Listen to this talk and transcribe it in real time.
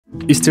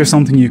Is there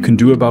something you can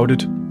do about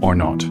it or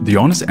not? The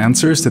honest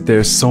answer is that there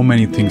are so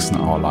many things in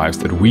our lives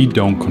that we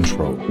don't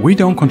control. We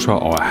don't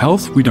control our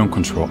health, we don't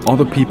control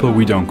other people,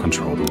 we don't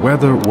control the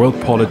weather, world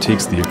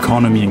politics, the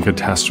economy and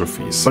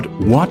catastrophes. But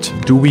what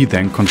do we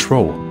then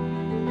control?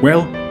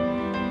 Well,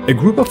 a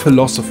group of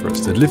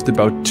philosophers that lived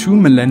about 2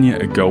 millennia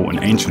ago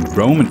in ancient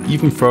Rome and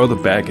even further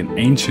back in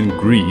ancient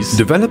Greece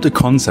developed a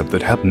concept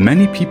that helped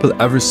many people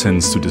ever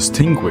since to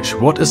distinguish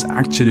what is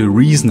actually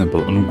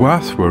reasonable and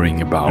worth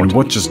worrying about and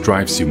what just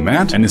drives you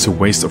mad and is a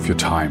waste of your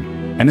time.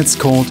 And it's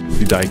called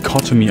the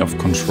Dichotomy of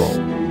Control.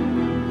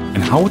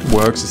 And how it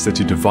works is that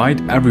you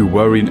divide every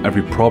worry and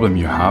every problem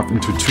you have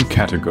into 2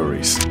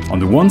 categories. On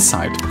the one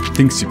side,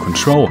 things you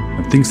control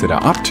and things that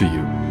are up to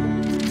you.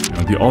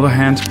 On the other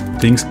hand,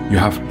 things you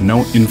have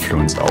no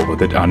influence over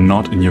that are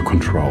not in your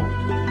control.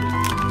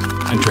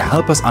 And to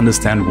help us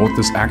understand what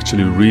this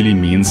actually really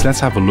means, let's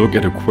have a look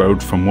at a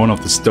quote from one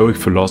of the Stoic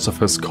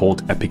philosophers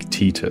called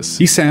Epictetus.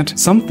 He said,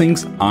 "Some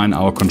things are in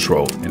our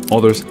control and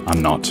others are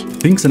not.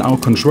 Things in our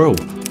control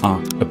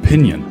are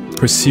opinion,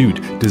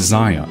 pursuit,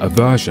 desire,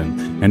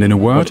 aversion, and in a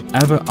word,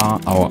 whatever are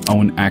our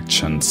own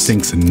actions.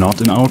 Things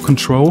not in our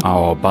control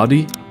are our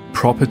body,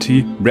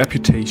 property,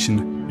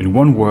 reputation, in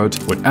one word,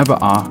 whatever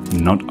are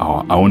not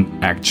our own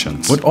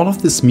actions." What all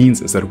of this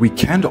means is that we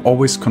can't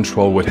always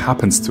control what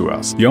happens to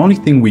us. The only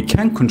thing we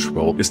can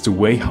control is the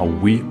way how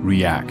we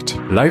react.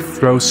 Life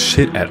throws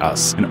shit at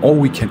us, and all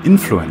we can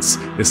influence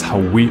is how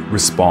we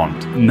respond.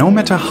 No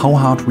matter how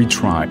hard we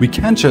try, we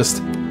can't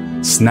just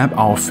snap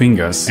our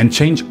fingers and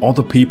change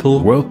other people,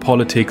 world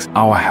politics,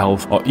 our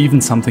health, or even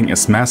something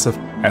as massive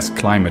as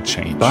climate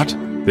change. But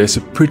there's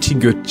a pretty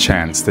good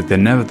chance that there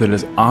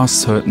nevertheless are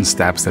certain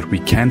steps that we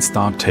can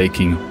start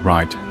taking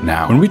right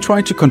now. When we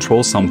try to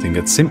control something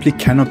that simply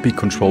cannot be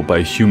controlled by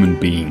a human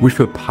being, we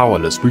feel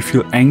powerless, we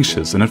feel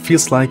anxious, and it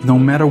feels like no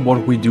matter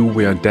what we do,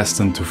 we are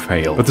destined to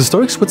fail. But the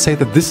Stoics would say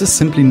that this is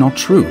simply not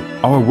true.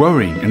 Our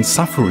worrying and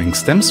suffering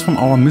stems from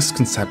our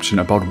misconception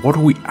about what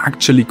we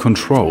actually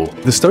control.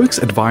 The Stoics'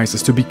 advice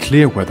is to be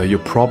clear whether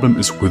your problem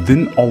is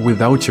within or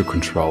without your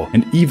control,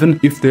 and even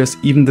if there's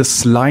even the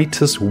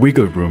slightest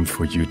wiggle room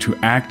for you to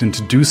act and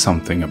to do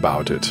something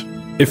about it.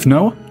 If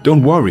no,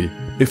 don't worry.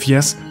 If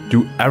yes,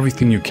 do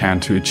everything you can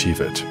to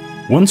achieve it.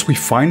 Once we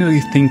finally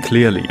think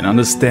clearly and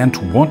understand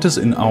what is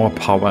in our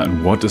power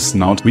and what is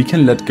not, we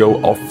can let go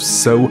of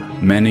so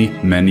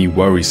many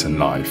worries in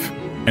life,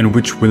 and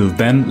which will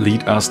then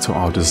lead us to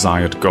our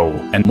desired goal.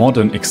 A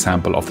modern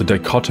example of the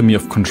dichotomy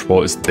of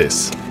control is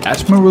this.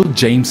 Admiral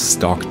James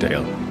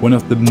Stockdale, one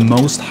of the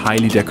most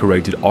highly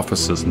decorated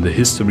officers in the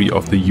history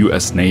of the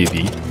US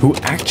Navy, who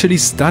actually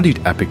studied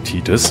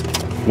Epictetus,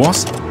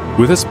 was,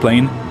 with his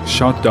plane,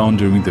 shot down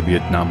during the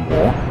Vietnam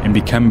War and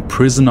became a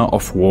prisoner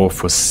of war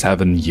for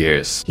 7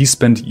 years. He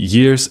spent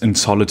years in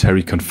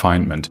solitary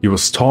confinement. He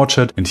was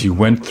tortured and he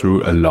went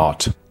through a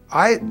lot.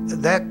 I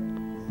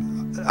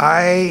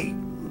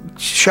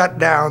shut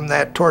down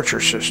that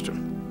torture system.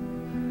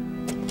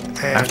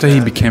 And, after he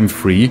became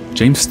free,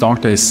 James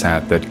Stockdale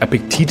said that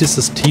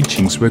Epictetus'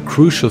 teachings were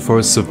crucial for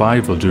his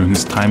survival during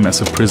his time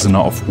as a prisoner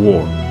of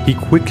war. He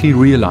quickly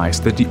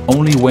realized that the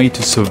only way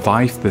to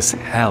survive this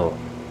hell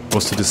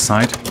was to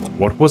decide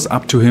what was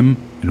up to him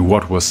and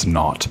what was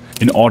not,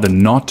 in order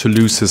not to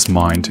lose his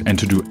mind and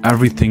to do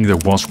everything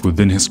that was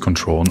within his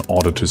control in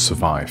order to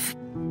survive.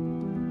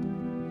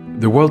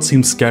 The world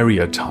seems scary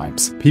at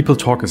times. People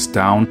talk us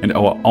down and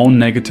our own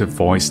negative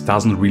voice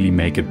doesn't really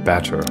make it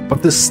better.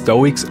 But the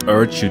Stoics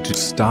urge you to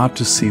start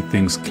to see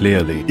things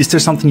clearly. Is there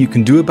something you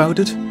can do about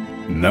it?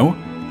 No?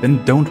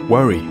 Then don't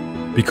worry.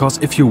 Because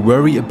if you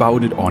worry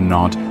about it or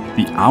not,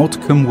 the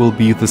outcome will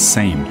be the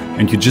same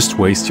and you just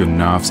waste your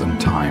nerves and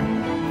time.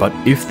 But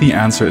if the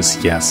answer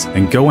is yes,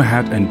 then go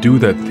ahead and do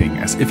that thing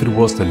as if it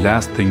was the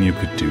last thing you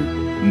could do.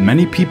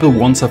 Many people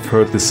once have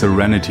heard the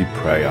Serenity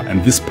Prayer,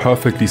 and this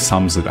perfectly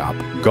sums it up.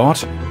 God,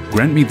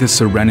 grant me the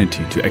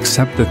serenity to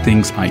accept the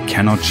things I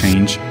cannot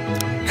change,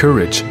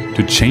 courage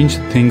to change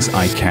the things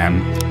I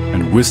can,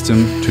 and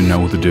wisdom to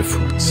know the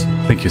difference.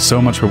 Thank you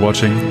so much for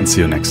watching and see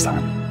you next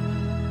time.